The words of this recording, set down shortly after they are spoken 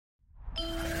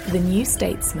The New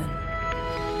Statesman.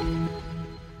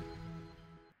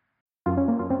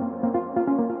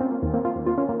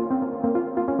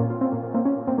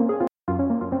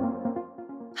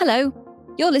 Hello,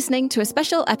 you're listening to a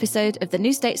special episode of the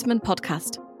New Statesman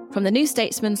podcast from the New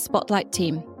Statesman Spotlight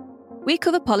team. We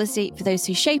cover policy for those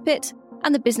who shape it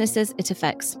and the businesses it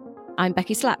affects. I'm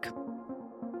Becky Slack.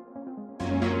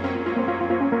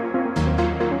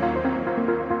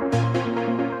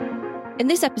 In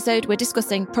this episode, we're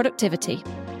discussing productivity.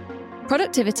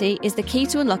 Productivity is the key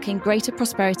to unlocking greater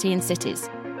prosperity in cities.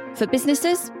 For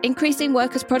businesses, increasing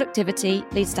workers' productivity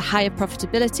leads to higher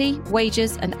profitability,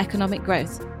 wages, and economic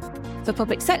growth. For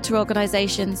public sector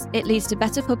organisations, it leads to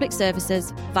better public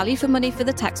services, value for money for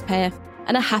the taxpayer,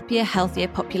 and a happier, healthier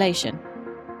population.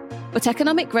 But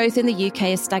economic growth in the UK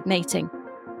is stagnating.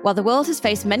 While the world has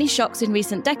faced many shocks in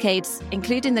recent decades,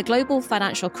 including the global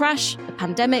financial crash, the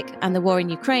pandemic, and the war in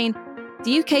Ukraine,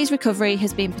 the UK's recovery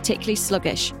has been particularly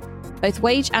sluggish. Both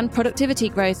wage and productivity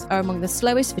growth are among the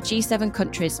slowest for G7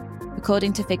 countries,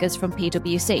 according to figures from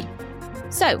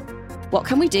PwC. So, what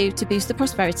can we do to boost the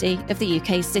prosperity of the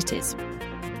UK's cities?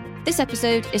 This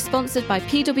episode is sponsored by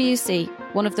PwC,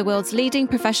 one of the world's leading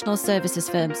professional services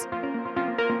firms.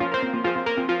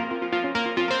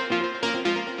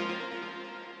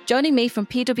 Joining me from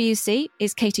PwC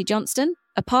is Katie Johnston,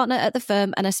 a partner at the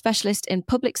firm and a specialist in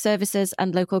public services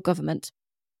and local government.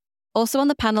 Also on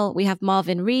the panel, we have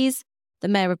Marvin Rees, the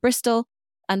Mayor of Bristol,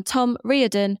 and Tom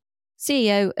Reardon,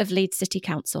 CEO of Leeds City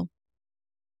Council.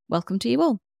 Welcome to you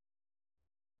all.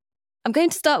 I'm going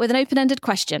to start with an open-ended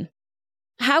question.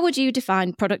 How would you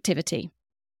define productivity?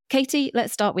 Katie,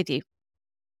 let's start with you.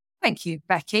 Thank you,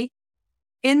 Becky.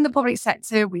 In the public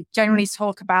sector, we generally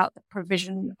talk about the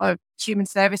provision of human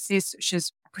services such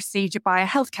as procedure by a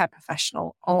healthcare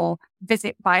professional or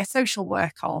visit by a social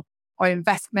worker or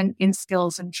investment in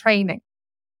skills and training.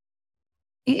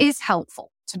 It is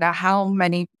helpful to know how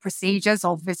many procedures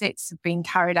or visits have been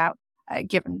carried out at a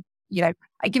given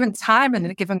time and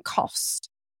at a given cost.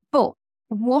 But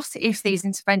what if these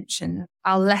interventions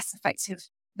are less effective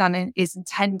than it is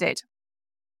intended?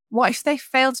 What if they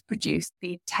fail to produce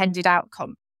the intended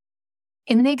outcome?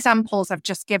 In the examples I've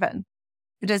just given,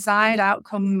 the desired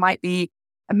outcome might be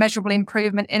a measurable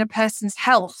improvement in a person's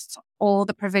health or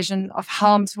the provision of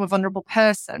harm to a vulnerable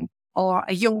person or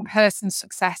a young person's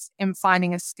success in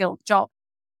finding a skilled job.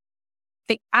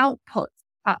 The outputs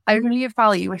are only of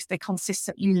value if they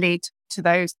consistently lead to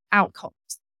those outcomes.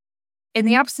 In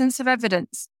the absence of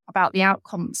evidence about the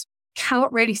outcomes, we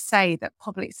cannot really say that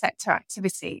public sector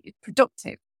activity is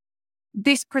productive.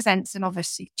 This presents an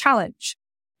obvious challenge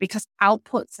because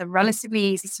outputs are relatively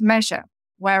easy to measure,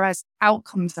 whereas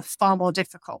outcomes are far more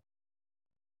difficult.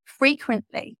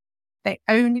 Frequently, they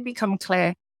only become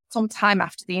clear some time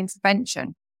after the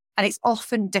intervention, and it's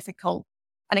often difficult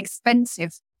and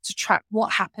expensive to track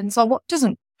what happens or what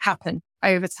doesn't happen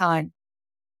over time.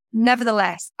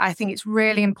 Nevertheless, I think it's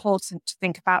really important to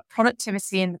think about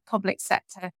productivity in the public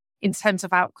sector in terms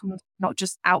of outcomes, not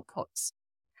just outputs.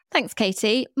 Thanks,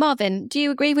 Katie. Marvin, do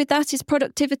you agree with that? Is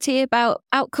productivity about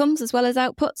outcomes as well as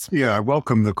outputs? Yeah, I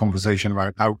welcome the conversation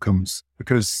about outcomes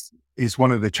because it's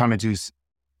one of the challenges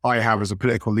I have as a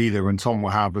political leader and Tom will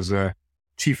have as a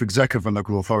chief executive of a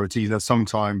local authority that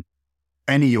sometimes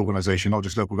any organisation, not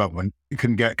just local government,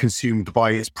 can get consumed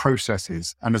by its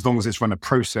processes. And as long as it's run a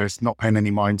process, not paying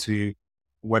any mind to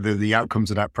whether the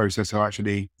outcomes of that process are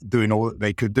actually doing all that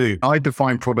they could do. I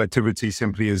define productivity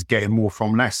simply as getting more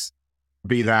from less.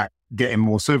 Be that getting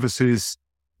more services,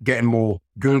 getting more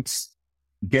goods,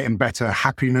 getting better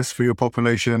happiness for your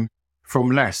population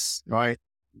from less, right?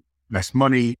 Less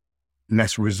money,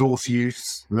 less resource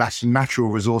use, less natural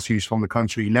resource use from the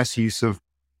country, less use of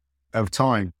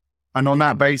time. And on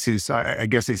that basis, I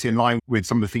guess it's in line with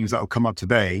some of the things that will come up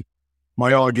today.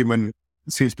 My argument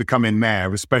since becoming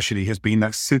mayor especially has been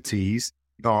that cities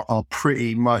are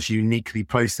pretty much uniquely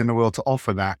placed in the world to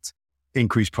offer that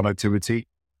increased productivity,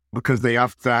 because they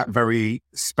have that very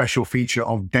special feature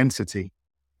of density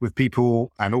with people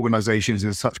and organizations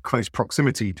in such close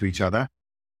proximity to each other.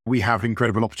 We have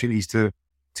incredible opportunities to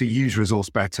use resource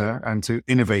better and to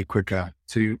innovate quicker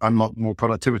to unlock more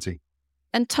productivity.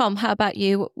 And Tom, how about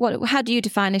you? How do you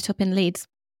define it up in Leeds?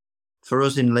 For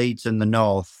us in Leeds and the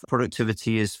North,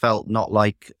 productivity is felt not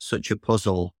like such a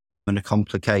puzzle and a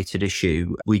complicated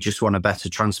issue. We just want a better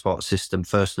transport system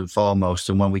first and foremost.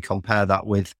 And when we compare that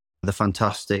with the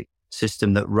fantastic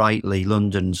system that rightly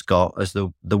London's got as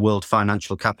the world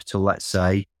financial capital, let's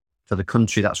say, for the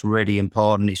country, that's really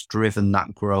important. It's driven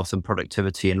that growth and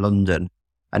productivity in London.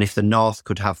 And if the North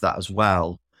could have that as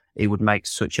well, it would make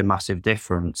such a massive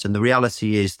difference. And the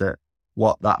reality is that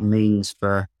what that means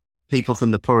for people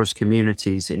from the poorest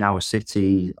communities in our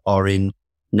city or in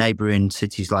neighbouring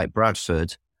cities like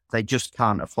Bradford, they just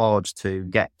can't afford to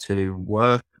get to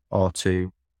work or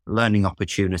to learning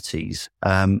opportunities.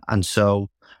 And so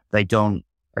they don't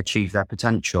achieve their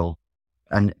potential.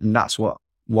 And that's what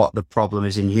the problem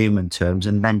is in human terms.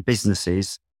 And then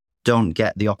businesses don't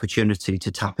get the opportunity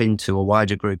to tap into a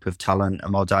wider group of talent, a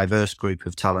more diverse group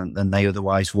of talent than they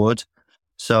otherwise would.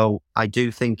 So I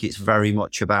do think it's very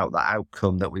much about the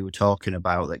outcome that we were talking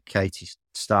about that Katie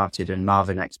started and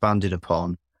Marvin expanded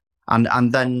upon.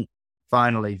 And then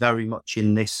finally, very much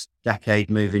in this decade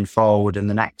moving forward and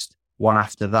the next one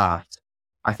after that,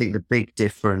 I think the big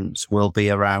difference will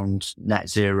be around net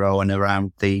zero and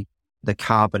around the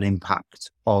carbon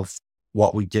impact of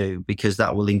what we do, because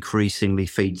that will increasingly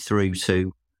feed through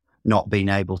to not being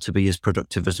able to be as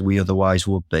productive as we otherwise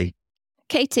would be.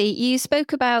 Katie, you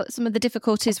spoke about some of the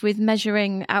difficulties with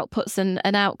measuring outputs and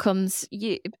outcomes.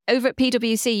 Over at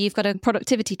PwC, you've got a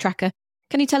productivity tracker.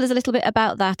 Can you tell us a little bit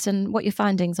about that and what your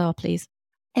findings are, please?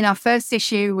 In our first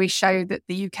issue, we show that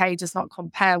the UK does not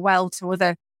compare well to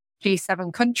other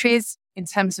G7 countries in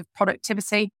terms of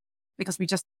productivity because we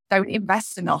just don't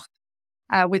invest enough,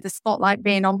 with the spotlight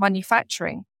being on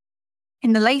manufacturing.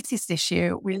 In the latest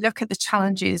issue, we look at the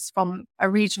challenges from a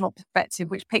regional perspective,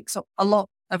 which picks up a lot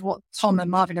of what Tom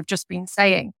and Marvin have just been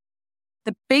saying.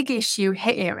 The big issue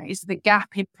here is the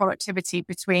gap in productivity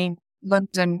between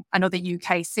London and other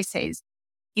UK cities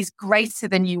is greater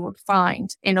than you would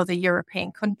find in other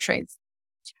European countries.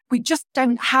 We just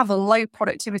don't have a low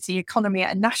productivity economy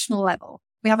at a national level.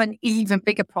 We have an even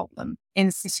bigger problem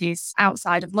in cities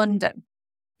outside of London.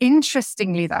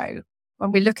 Interestingly, though,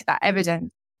 when we look at that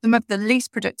evidence, some of the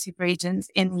least productive regions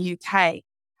in the UK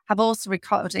have also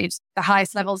recorded the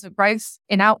highest levels of growth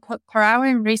in output per hour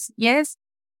in recent years.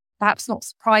 Perhaps not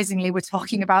surprisingly, we're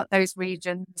talking about those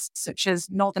regions such as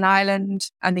Northern Ireland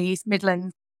and the East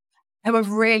Midlands, who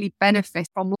have really benefited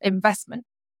from investment.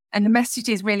 And the message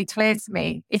is really clear to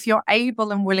me. If you're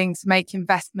able and willing to make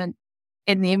investment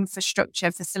in the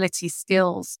infrastructure, facilities,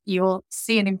 skills, you'll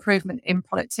see an improvement in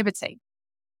productivity.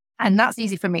 And that's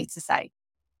easy for me to say.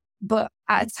 But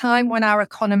at a time when our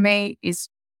economy is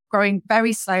growing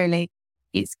very slowly,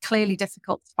 it's clearly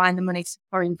difficult to find the money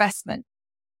for investment.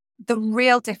 The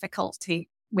real difficulty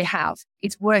we have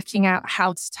is working out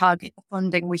how to target the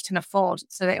funding we can afford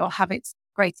so that it will have its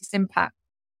greatest impact.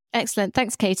 Excellent.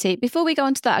 Thanks, Katie. Before we go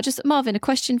on to that, Marvin, a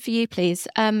question for you, please.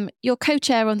 You're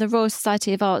co-chair on the Royal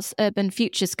Society of Arts Urban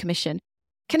Futures Commission.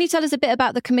 Can you tell us a bit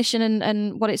about the commission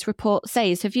and what its report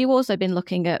says? Have you also been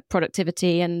looking at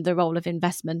productivity and the role of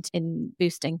investment in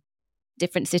boosting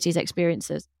different cities'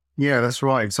 experiences? Yeah, that's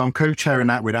right. So I'm co-chairing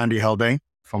that with Andy Haldane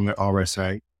from the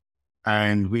RSA.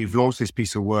 And we've launched this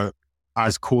piece of work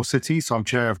as Core Cities. So I'm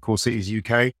chair of Core Cities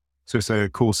UK. So it's a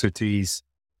Core Cities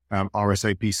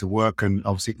RSA piece of work. And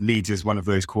obviously Leeds is one of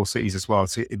those core cities as well.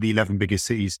 It's the 11 biggest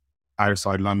cities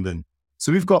outside London.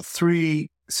 So we've got 3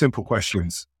 simple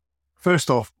questions.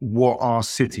 First off, what are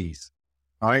cities?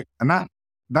 Right? And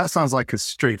that sounds like a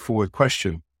straightforward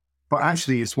question, but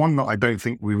actually it's one that I don't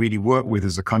think we really work with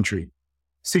as a country.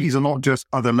 Cities are not just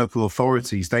other local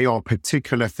authorities. They are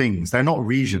particular things. They're not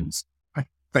regions.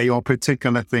 They are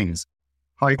particular things.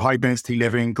 High density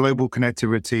living, global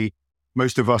connectivity.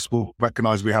 Most of us will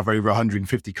recognize we have over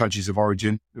 150 countries of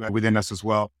origin within us as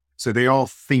well. So they are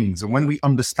things. And when we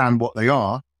understand what they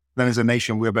are, then as a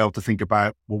nation, we'll be able to think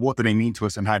about, well, what do they mean to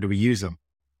us and how do we use them?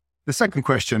 The second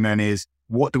question then is,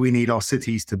 what do we need our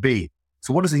cities to be?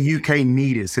 So what does the UK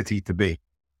need its city to be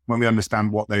when we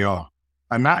understand what they are?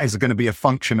 And that is going to be a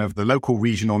function of the local,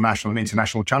 regional, national and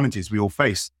international challenges we all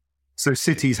face. So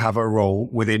cities have a role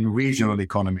within regional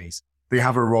economies. They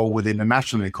have a role within the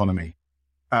national economy.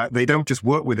 They don't just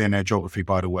work within their geography,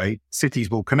 by the way. Cities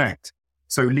will connect.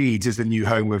 So Leeds is the new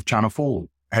home of Channel 4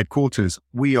 headquarters.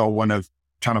 We are one of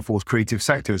Channel 4's creative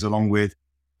sectors along with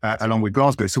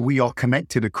Glasgow. So we are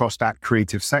connected across that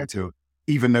creative sector,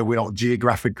 even though we're not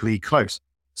geographically close.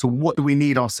 So what do we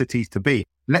need our cities to be?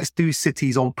 Let's do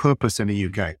cities on purpose in the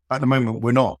UK. At the moment,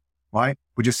 we're not, right?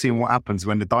 We're just seeing what happens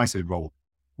when the dice is rolled,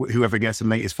 whoever gets the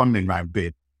latest funding round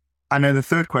bid. And then the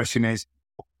third question is,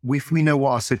 if we know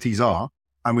what our cities are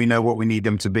and we know what we need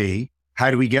them to be,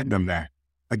 how do we get them there?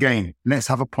 Again, let's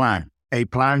have a plan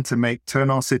to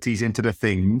turn our cities into the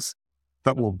things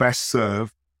that will best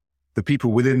serve the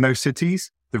people within those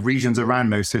cities, the regions around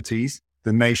those cities,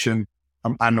 the nation,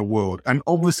 and the world. And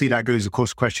obviously that goes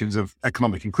across questions of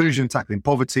economic inclusion, tackling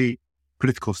poverty,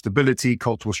 political stability,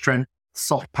 cultural strength,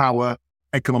 soft power,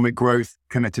 economic growth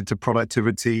connected to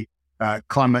productivity,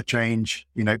 climate change,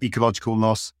 ecological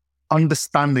loss.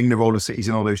 Understanding the role of cities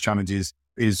in all those challenges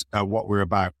is what we're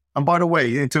about. And by the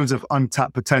way, in terms of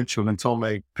untapped potential, and Tom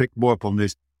may pick more up on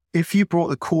this, if you brought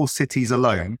the core cities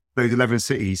alone, those 11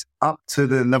 cities, up to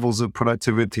the levels of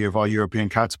productivity of our European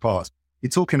counterparts, you're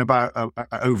talking about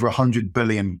over 100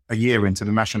 billion a year into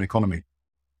the national economy.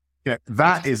 Yeah,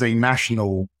 that is a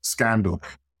national scandal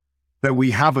that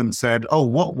we haven't said, oh,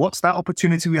 what's that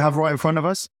opportunity we have right in front of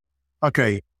us?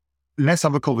 Okay, let's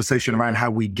have a conversation around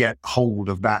how we get hold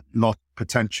of that lot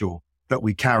potential that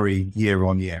we carry year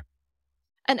on year.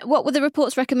 And what were the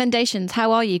report's recommendations?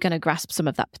 How are you going to grasp some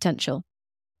of that potential?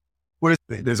 Well,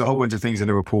 there's a whole bunch of things in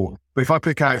the report, but if I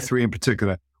pick out three in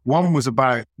particular, one was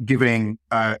about giving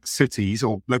cities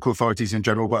or local authorities in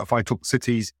general, but if I took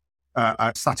cities,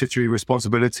 statutory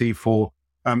responsibility for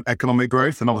economic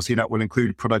growth, and obviously that will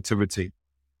include productivity.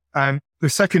 The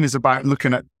second is about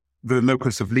looking at the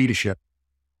locus of leadership.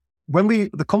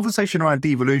 The conversation around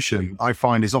devolution, I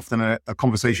find, is often a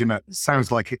conversation that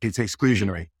sounds like it's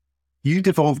exclusionary. You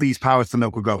devolve these powers to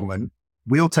local government,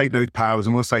 we'll take those powers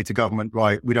and we'll say to government,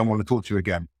 right, we don't want to talk to you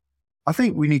again. I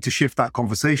think we need to shift that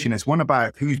conversation. It's one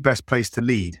about who's best placed to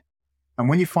lead. And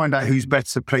when you find out who's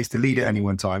best placed to lead at any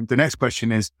one time, the next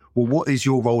question is, well, what is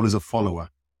your role as a follower?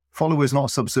 Follower is not a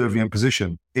subservient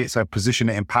position. It's a position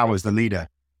that empowers the leader.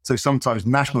 So sometimes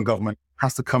national government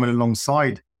has to come in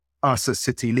alongside us as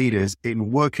city leaders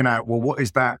in working out, well, what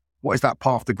is that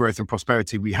path to growth and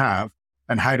prosperity we have,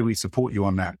 and how do we support you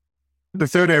on that? The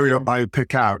third area I would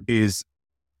pick out is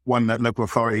one that local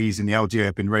authorities and the LGA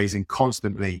have been raising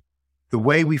constantly. The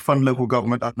way we fund local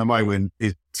government at the moment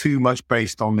is too much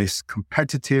based on this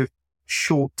competitive,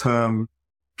 short-term,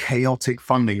 chaotic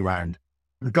funding round.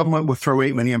 The government will throw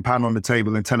 £8 million on the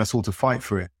table and tell us all to fight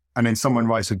for it. And then someone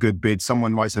writes a good bid,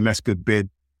 someone writes a less good bid,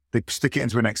 they stick it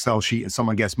into an Excel sheet and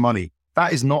someone gets money.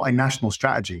 That is not a national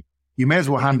strategy. You may as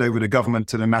well hand over the government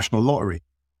to the national lottery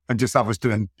and just have us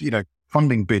doing,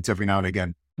 funding bids every now and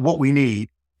again. What we need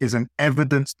is an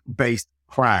evidence-based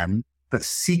plan that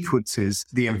sequences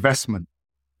the investment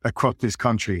across this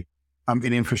country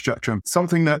in infrastructure.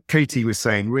 Something that Katie was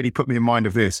saying really put me in mind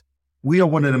of this. We are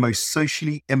one of the most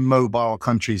socially immobile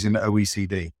countries in the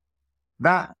OECD.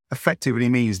 That effectively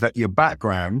means that your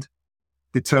background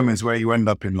determines where you end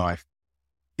up in life.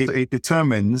 It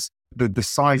determines the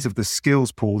size of the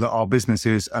skills pool that our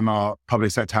businesses and our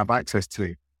public sector have access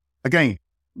to. Again,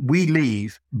 we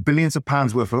leave billions of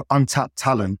pounds worth of untapped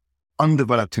talent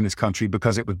undeveloped in this country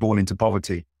because it was born into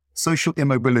poverty. Social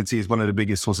immobility is one of the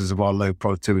biggest sources of our low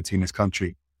productivity in this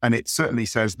country. And it certainly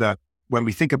says that when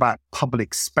we think about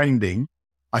public spending,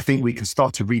 I think we can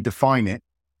start to redefine it.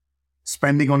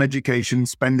 Spending on education,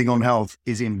 spending on health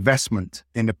is investment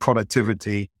in the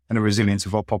productivity and the resilience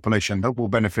of our population that will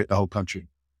benefit the whole country.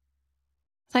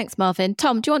 Thanks, Marvin.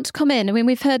 Tom, do you want to come in? I mean,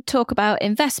 we've heard talk about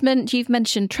investment. You've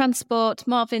mentioned transport.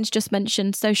 Marvin's just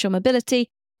mentioned social mobility.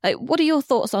 What are your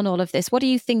thoughts on all of this? What are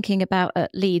you thinking about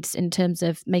at Leeds in terms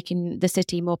of making the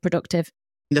city more productive?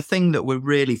 The thing that we're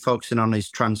really focusing on is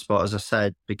transport, as I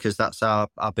said, because that's our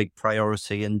big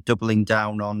priority, and doubling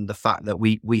down on the fact that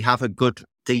we have a good,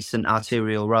 decent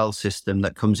arterial rail system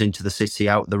that comes into the city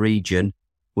out the region.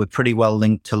 We're pretty well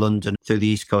linked to London through the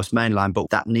East Coast Main Line, but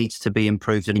that needs to be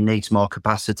improved and it needs more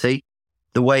capacity.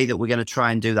 The way that we're going to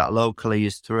try and do that locally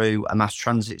is through a mass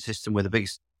transit system. We're the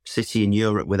biggest city in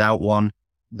Europe without one.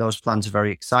 Those plans are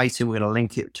very exciting. We're going to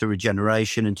link it to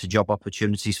regeneration and to job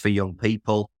opportunities for young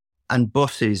people. And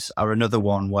buses are another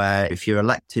one where if you're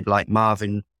elected like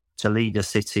Marvin to lead a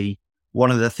city,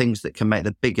 one of the things that can make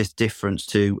the biggest difference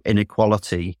to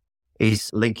inequality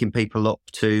is linking people up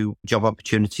to job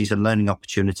opportunities and learning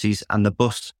opportunities. And the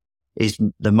bus is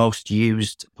the most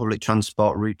used public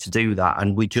transport route to do that.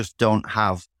 And we just don't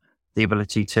have the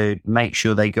ability to make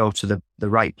sure they go to the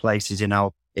right places in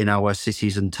our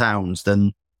cities and towns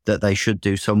than that they should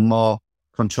do. So more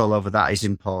control over that is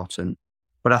important.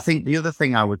 But I think the other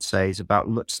thing I would say is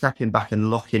about stepping back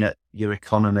and looking at your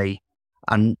economy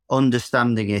and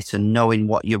understanding it and knowing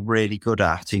what you're really good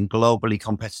at in globally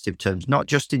competitive terms, not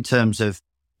just in terms of,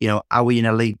 are we in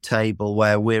a league table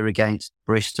where we're against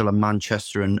Bristol and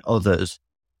Manchester and others,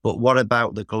 but what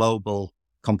about the global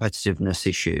competitiveness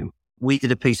issue? We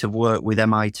did a piece of work with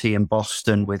MIT and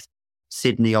Boston, with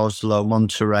Sydney, Oslo,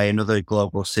 Monterey and other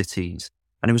global cities.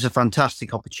 And it was a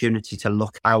fantastic opportunity to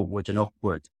look outward and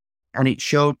upward. And it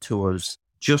showed to us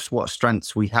just what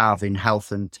strengths we have in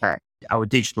health and tech. Our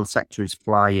digital sector is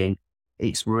flying.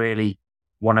 It's really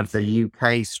one of the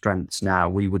UK's strengths now,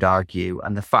 we would argue.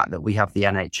 And the fact that we have the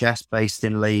NHS based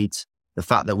in Leeds, the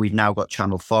fact that we've now got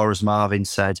Channel 4, as Marvin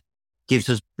said, gives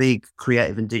us big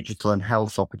creative and digital and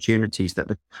health opportunities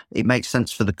that it makes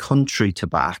sense for the country to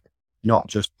back, not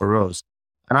just for us.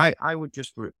 And I would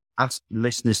just ask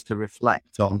listeners to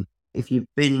reflect on, if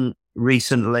you've been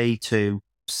recently to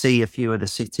see a few of the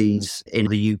cities in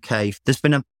the UK, there's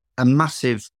been a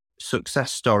massive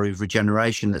success story of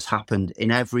regeneration that's happened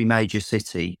in every major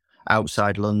city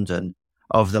outside London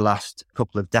over the last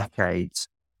couple of decades.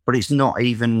 But it's not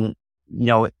even,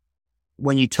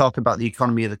 when you talk about the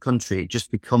economy of the country, it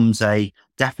just becomes a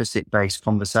deficit-based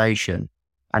conversation.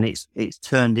 And it's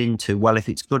turned into, well, if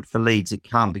it's good for Leeds, it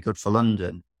can't be good for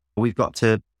London. We've got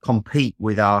to compete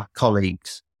with our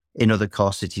colleagues in other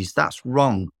core cities. That's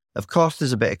wrong. Of course,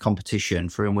 there's a bit of competition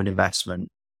for inward investment,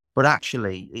 but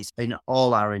actually it's in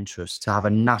all our interests to have a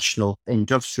national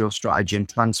industrial strategy and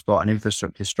transport and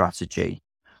infrastructure strategy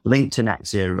linked to net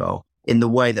zero in the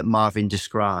way that Marvin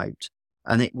described.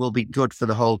 And it will be good for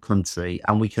the whole country,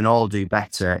 and we can all do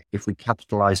better if we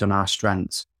capitalise on our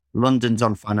strengths. London's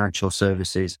on financial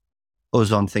services,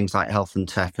 us on things like health and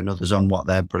tech, and others on what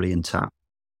they're brilliant at.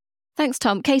 Thanks,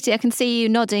 Tom. Katie, I can see you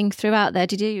nodding throughout there.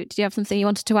 Did you have something you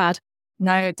wanted to add?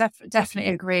 No,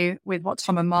 definitely agree with what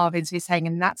Tom and Marvin's is saying,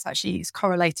 and that's actually is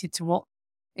correlated to what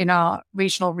in our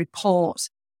regional report.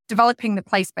 Developing the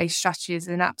place-based strategy is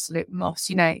an absolute must.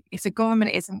 If the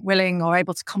government isn't willing or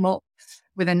able to come up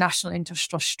with a national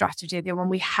industrial strategy, then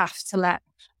we have to let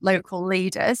local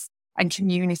leaders and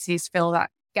communities fill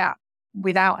that gap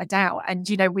without a doubt. And,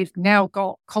 we've now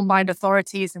got combined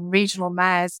authorities and regional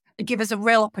mayors that give us a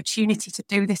real opportunity to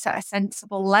do this at a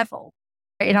sensible level.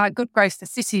 In our Good Growth to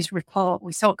Cities report,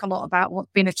 we talk a lot about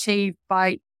what's been achieved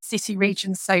by city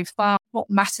regions so far, what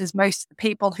matters most to the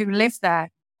people who live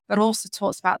there, but also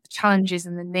talks about the challenges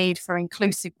and the need for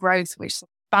inclusive growth, which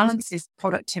balances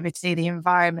productivity, the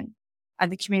environment,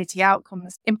 and the community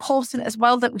outcomes. Important as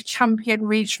well that we champion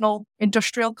regional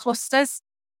industrial clusters.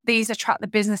 These attract the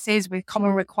businesses with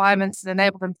common requirements and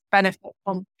enable them to benefit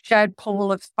from shared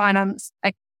pool of finance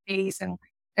expertise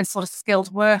and sort of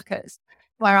skilled workers.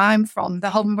 Where I'm from, the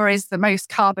Humber is the most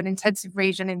carbon intensive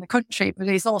region in the country, but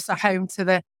it is also home to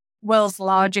the world's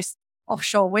largest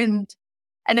offshore wind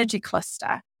energy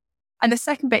cluster. And the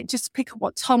second bit, just to pick up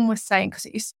what Tom was saying,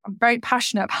 because I'm very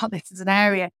passionate about this as an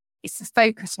area, it's to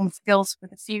focus on skills for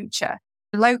the future.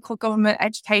 Local government,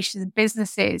 education and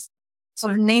businesses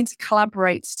sort of need to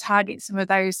collaborate to target some of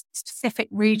those specific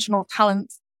regional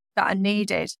talents that are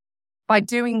needed. By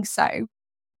doing so,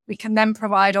 we can then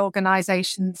provide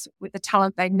organisations with the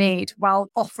talent they need while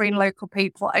offering local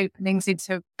people openings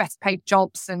into best paid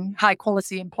jobs and high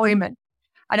quality employment.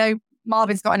 I know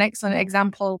Marvin's got an excellent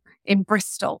example in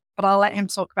Bristol, but I'll let him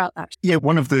talk about that. Yeah,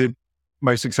 one of the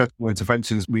most successful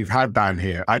interventions we've had down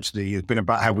here actually has been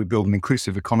about how we build an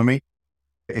inclusive economy.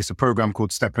 It's a program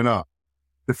called Stepping Up.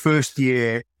 The first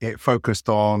year, it focused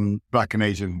on Black and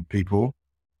Asian people.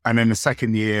 And then the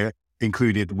second year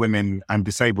included women and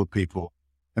disabled people.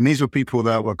 And these were people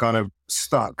that were kind of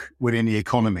stuck within the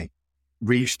economy,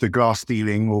 reached the glass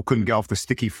ceiling or couldn't get off the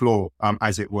sticky floor,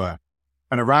 as it were.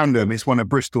 And around them, it's one of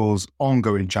Bristol's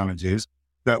ongoing challenges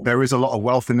that there is a lot of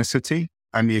wealth in the city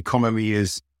and the economy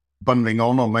is bundling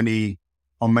on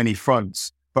many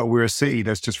fronts. But we're a city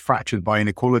that's just fractured by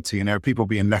inequality and there are people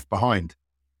being left behind.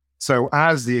 So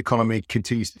as the economy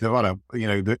continues to develop,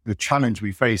 the challenge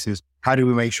we face is how do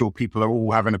we make sure people are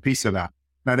all having a piece of that?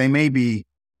 Now, they may be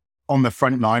on the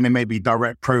front line, there may be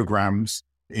direct programs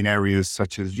in areas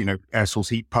such as, air source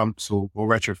heat pumps or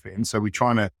retrofitting. So we're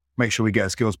trying to make sure we get a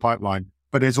skills pipeline,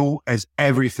 but there's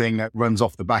everything that runs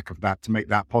off the back of that to make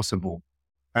that possible.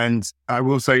 And I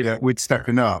will say that with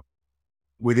Stepping Up,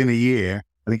 within a year,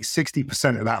 I think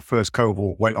 60% of that first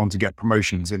cohort went on to get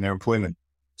promotions in their employment.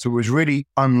 So it was really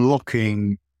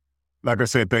unlocking, like I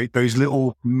said, those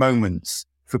little moments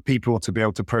for people to be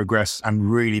able to progress and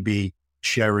really be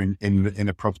sharing in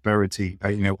the prosperity,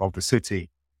 of the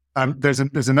city. There's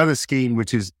another scheme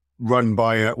which is run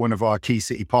by one of our key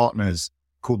city partners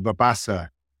called Babasa.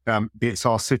 It's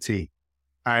our city,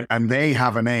 and they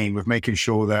have an aim of making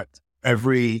sure that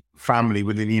every family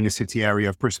within the inner city area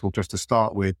of Bristol, just to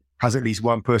start with, has at least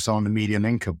one person on the median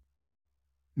income.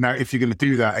 Now, if you're going to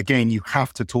do that, again, you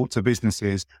have to talk to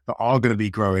businesses that are going to be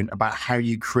growing about how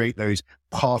you create those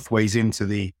pathways into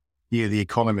the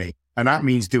economy. And that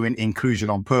means doing inclusion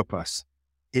on purpose.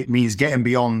 It means getting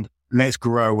beyond, let's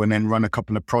grow and then run a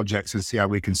couple of projects and see how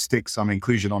we can stick some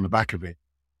inclusion on the back of it.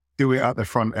 Do it at the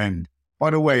front end. By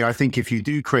the way, I think if you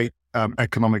do create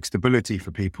economic stability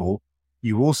for people,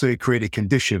 you also create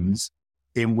conditions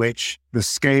in which the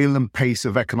scale and pace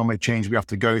of economic change we have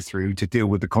to go through to deal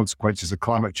with the consequences of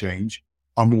climate change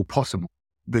are more possible.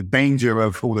 The danger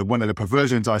of, or one of the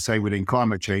perversions I say within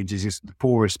climate change is just the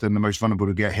poorest and the most vulnerable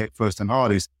to get hit first and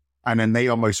hardest. And then they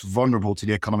are most vulnerable to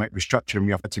the economic restructuring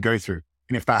we have to go through.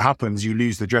 And if that happens, you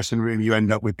lose the dressing room, you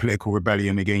end up with political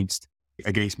rebellion against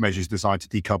measures designed to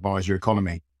decarbonize your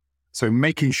economy. So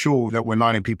making sure that we're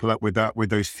lining people up with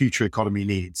those future economy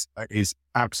needs is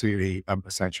absolutely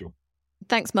essential.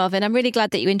 Thanks, Marvin. I'm really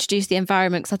glad that you introduced the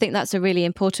environment, because I think that's a really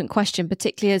important question,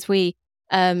 particularly as we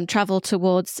travel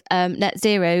towards net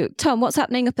zero. Tom, what's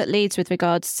happening up at Leeds with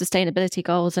regards to sustainability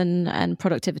goals and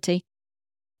productivity?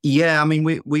 Yeah, I mean,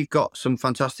 we've got some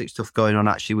fantastic stuff going on,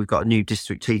 actually. We've got a new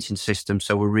district heating system,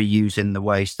 so we're reusing the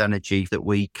waste energy that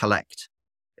we collect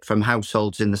from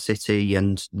households in the city,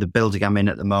 and the building I'm in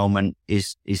at the moment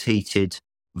is heated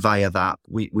via that.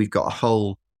 We've got a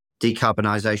whole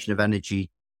decarbonisation of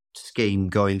energy scheme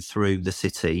going through the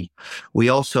city. We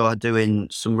also are doing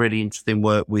some really interesting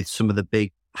work with some of the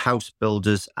big house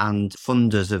builders and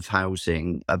funders of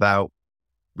housing about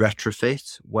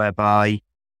retrofit, whereby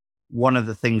one of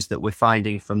the things that we're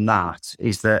finding from that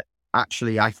is that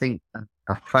actually I think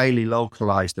a highly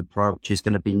localised approach is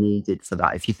going to be needed for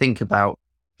that. If you think about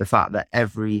the fact that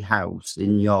every house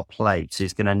in your place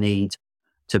is going to need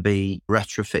to be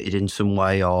retrofitted in some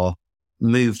way or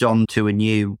moved on to a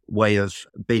new way of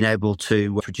being able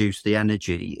to produce the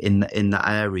energy in that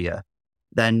area,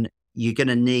 then you're going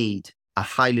to need a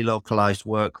highly localized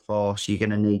workforce. You're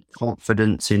going to need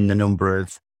confidence in the number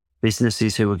of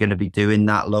businesses who are going to be doing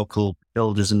that, local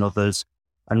builders and others.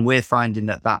 And we're finding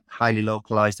that highly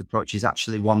localized approach is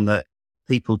actually one that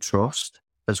people trust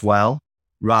as well,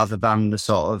 rather than the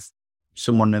sort of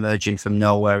someone emerging from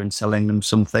nowhere and selling them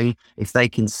something. If they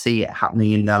can see it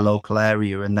happening in their local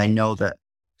area and they know that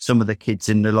some of the kids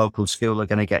in the local school are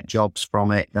going to get jobs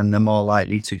from it, then they're more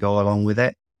likely to go along with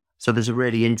it. So there's a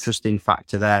really interesting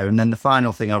factor there. And then the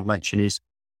final thing I'll mention is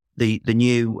the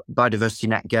new biodiversity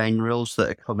net gain rules that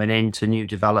are coming into new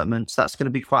developments. That's going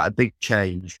to be quite a big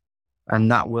change. And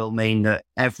that will mean that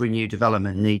every new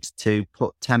development needs to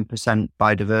put 10%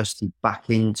 biodiversity back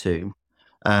into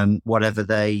whatever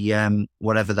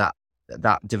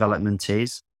that development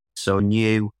is. So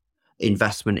new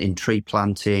investment in tree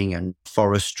planting and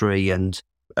forestry and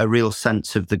a real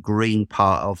sense of the green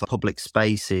part of public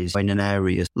spaces in an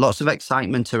area. Lots of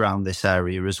excitement around this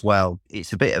area as well.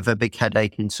 It's a bit of a big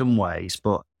headache in some ways,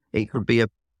 but it could be a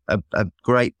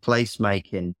great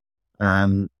placemaking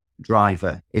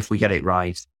driver if we get it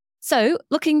right. So,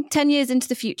 looking 10 years into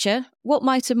the future, what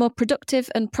might a more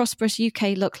productive and prosperous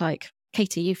UK look like?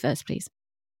 Katie, you first, please.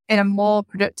 In a more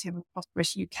productive and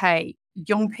prosperous UK,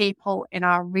 young people in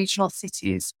our regional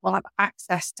cities will have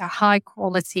access to high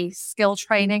quality skill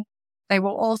training. They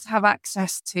will also have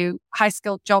access to high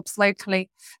skilled jobs locally,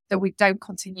 that we don't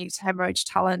continue to hemorrhage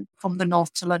talent from the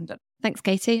north to London. Thanks,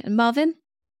 Katie. And Marvin?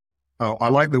 Oh, I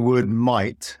like the word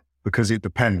might, because it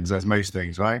depends, as most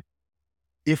things, right?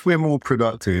 If we're more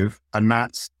productive and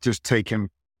that's just taken,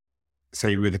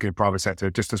 say we're looking at private sector,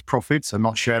 just as profits and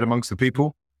not shared amongst the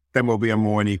people, then we'll be a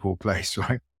more unequal place,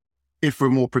 right? If we're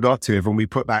more productive and we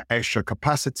put that extra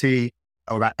capacity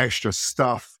or that extra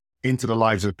stuff into the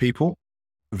lives of people,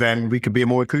 then we could be a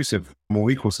more inclusive,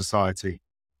 more equal society.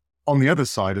 On the other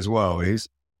side as well is,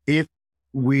 if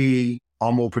we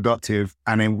are more productive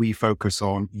and then we focus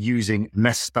on using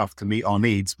less stuff to meet our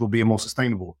needs, we'll be a more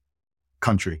sustainable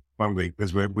country, won't we?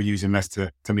 Because we're using less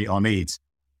to meet our needs.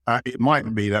 It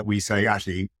might be that we say,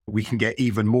 actually, we can get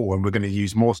even more and we're going to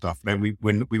use more stuff. Then we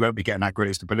won't be getting that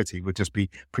greater stability. We'll just be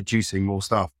producing more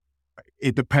stuff.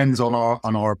 It depends on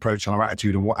our approach and our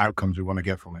attitude and what outcomes we want to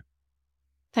get from it.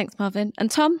 Thanks, Marvin.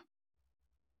 And Tom?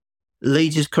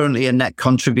 Leeds is currently a net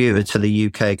contributor to the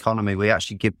UK economy. We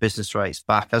actually give business rates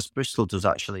back, as Bristol does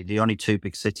actually, the only two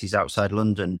big cities outside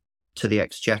London, to the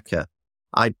Exchequer.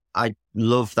 I'd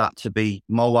love that to be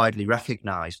more widely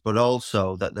recognised, but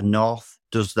also that the North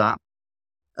does that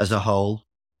as a whole,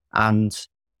 and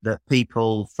that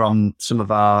people from some of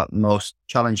our most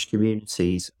challenged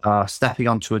communities are stepping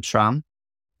onto a tram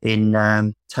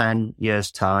in 10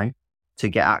 years' time to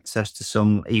get access to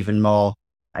some even more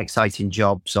exciting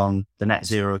jobs on the net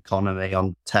zero economy,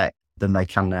 on tech, than they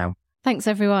can now. Thanks,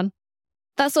 everyone.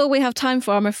 That's all we have time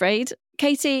for, I'm afraid.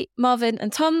 Katie, Marvin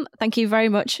and Tom, thank you very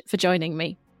much for joining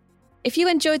me. If you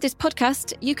enjoyed this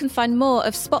podcast, you can find more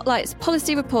of Spotlight's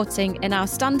policy reporting in our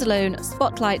standalone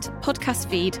Spotlight podcast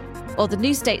feed or the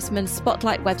New Statesman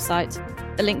Spotlight website.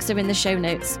 The links are in the show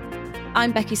notes.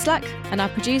 I'm Becky Slack and our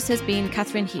producer has been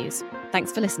Catherine Hughes.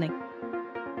 Thanks for listening.